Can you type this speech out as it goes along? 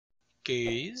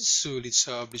Okay, so let's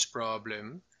solve this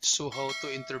problem. So how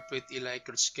to interpret a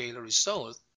Likert scale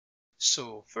result?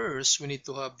 So first, we need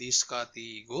to have these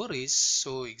categories.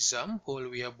 So example,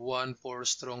 we have 1 for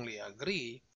strongly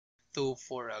agree, 2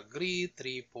 for agree,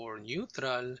 3 for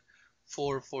neutral,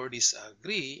 4 for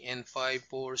disagree, and 5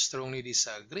 for strongly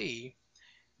disagree.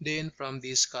 Then from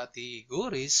these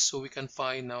categories, so we can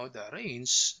find out the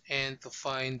range. And to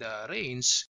find the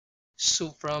range, so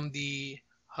from the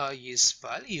highest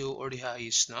value or the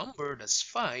highest number, that's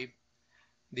 5,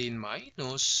 then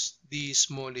minus the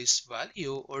smallest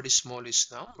value or the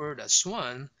smallest number, that's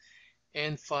 1,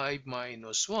 and 5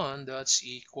 minus 1, that's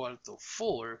equal to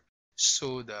 4.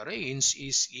 So the range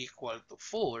is equal to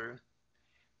 4.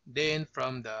 Then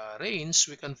from the range,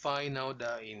 we can find out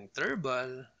the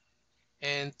interval.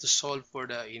 And to solve for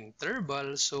the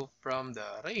interval, so from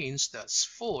the range, that's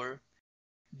 4,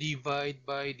 divide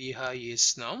by the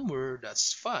highest number,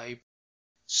 that's 5.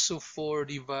 So 4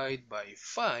 divided by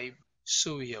 5,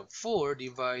 so we have 4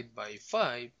 divided by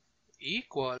 5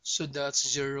 equal, so that's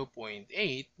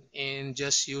 0.8, and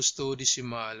just use two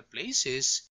decimal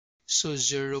places, so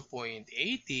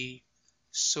 0.80,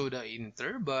 so the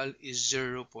interval is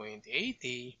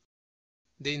 0.80.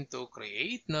 Then to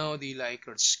create now the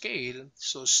Likert scale,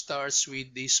 so starts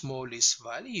with the smallest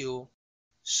value,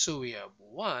 so we have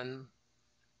 1,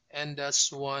 and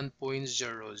that's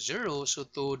 1.00, so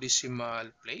two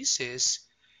decimal places.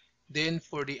 Then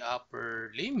for the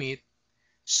upper limit,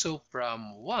 so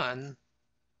from 1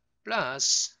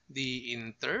 plus the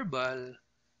interval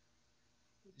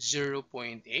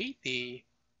 0.80,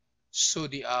 so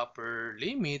the upper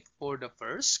limit for the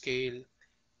first scale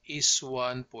is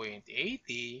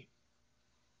 1.80.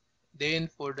 Then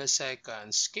for the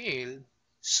second scale,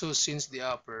 so since the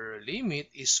upper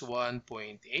limit is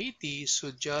 1.80,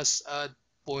 so just add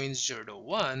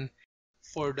 0.01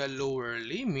 for the lower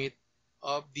limit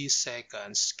of the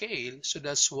second scale, so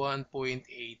that's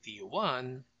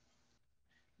 1.81.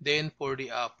 Then for the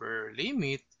upper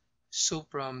limit, so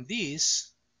from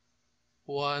this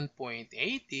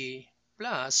 1.80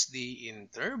 plus the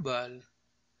interval,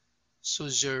 so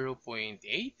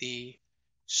 0.80,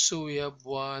 so we have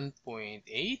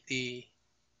 1.80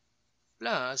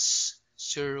 plus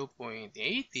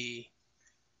 0.80,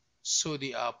 so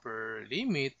the upper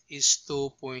limit is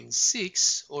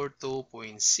 2.6 or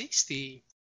 2.60.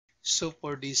 So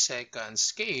for the second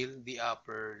scale, the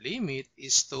upper limit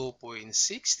is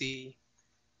 2.60.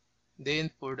 Then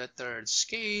for the third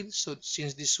scale, so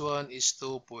since this one is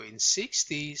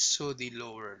 2.60, so the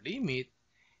lower limit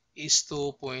is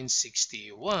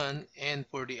 2.61, and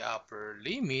for the upper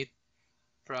limit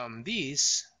from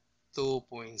this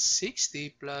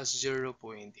 2.60 plus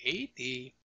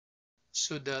 0.80,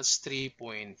 so that's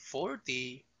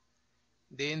 3.40.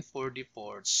 Then for the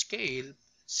fourth scale,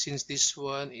 since this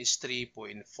one is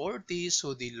 3.40,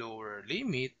 so the lower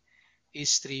limit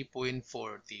is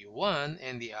 3.41,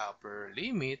 and the upper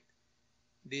limit,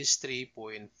 this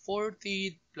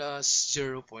 3.40 plus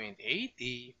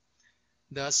 0.80,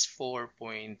 that's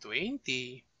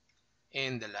 4.20.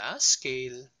 And the last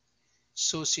scale,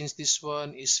 so since this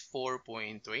one is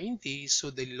 4.20, so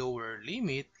the lower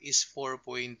limit is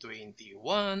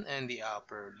 4.21, and the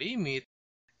upper limit,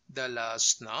 the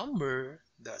last number,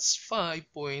 that's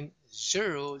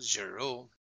 5.00.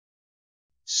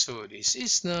 So this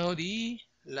is now the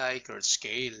Likert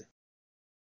scale.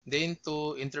 Then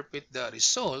to interpret the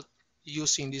result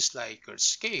using this Likert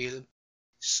scale,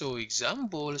 so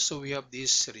example, so we have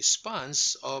this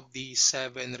response of the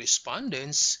 7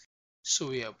 respondents. So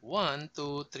we have 1,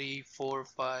 2, 3, 4,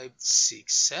 5,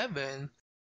 6, 7,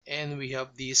 and we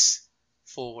have these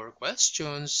 4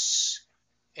 questions,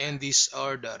 and these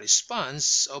are the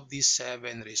response of these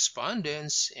 7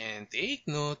 respondents. And take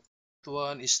note,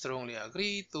 1 is strongly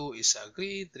agree, 2 is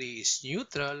agree, 3 is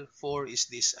neutral, 4 is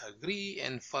disagree,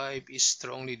 and 5 is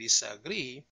strongly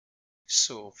disagree.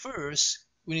 So first,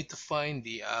 we need to find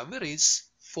the average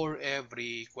for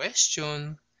every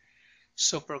question.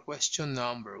 So for question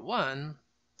number 1,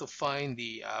 to find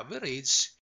the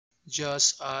average,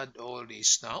 just add all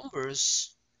these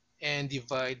numbers and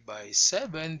divide by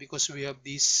 7 because we have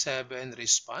these 7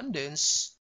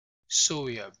 respondents. So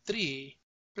we have 3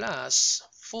 plus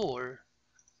 4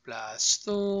 plus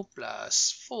 2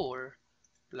 plus 4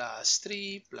 plus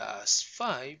 3 plus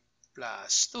 5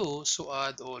 plus 2. So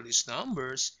add all these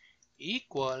numbers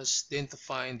equals, then to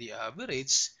find the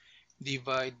average,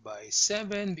 divide by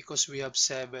 7 because we have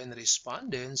 7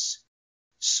 respondents.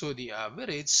 So the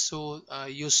average, so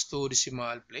use two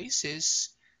decimal places,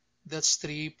 that's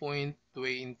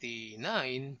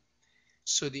 3.29.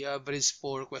 So the average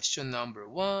for question number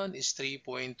 1 is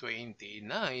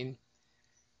 3.29.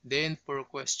 Then for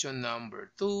question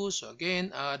number 2, so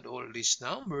again, add all these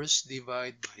numbers,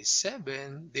 divide by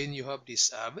 7, then you have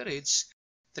this average,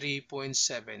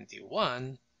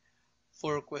 3.71.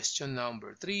 For question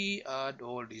number 3, add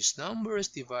all these numbers,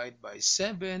 divide by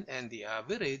 7, and the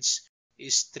average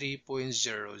is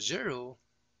 3.00.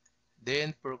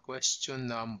 Then for question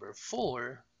number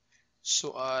 4,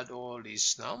 so add all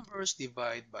these numbers,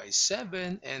 divide by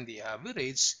 7, and the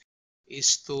average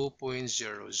is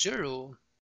 2.00.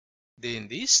 Then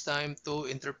this time to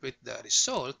interpret the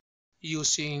result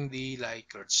using the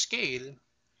Likert scale.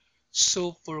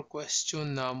 So for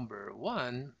question number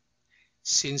 1,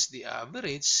 since the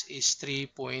average is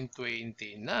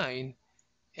 3.29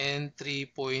 and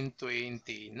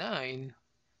 3.29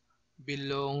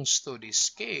 belongs to the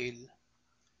scale,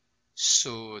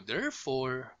 so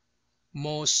therefore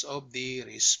most of the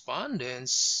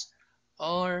respondents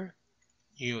are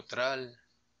neutral.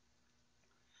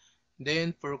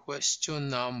 Then for question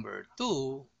number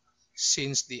 2,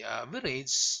 since the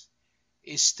average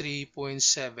is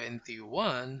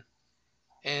 3.71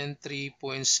 and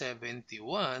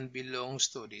 3.71 belongs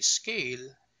to the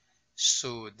scale,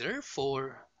 so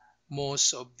therefore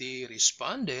most of the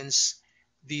respondents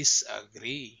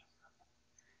disagree.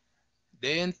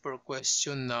 Then for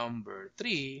question number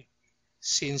 3,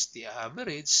 since the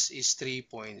average is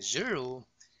 3.0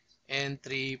 and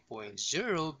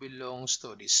 3.0 belongs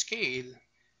to the scale,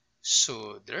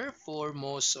 so therefore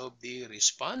most of the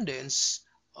respondents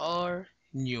are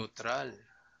neutral.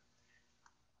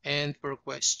 And for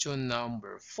question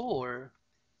number 4,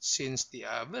 since the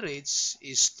average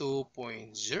is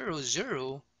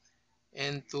 2.00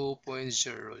 and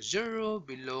 2.00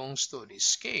 belongs to the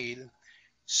scale,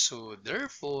 so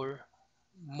therefore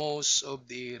most of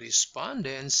the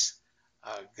respondents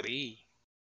agree.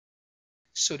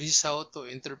 So this is how to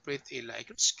interpret a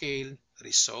Likert scale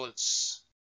results.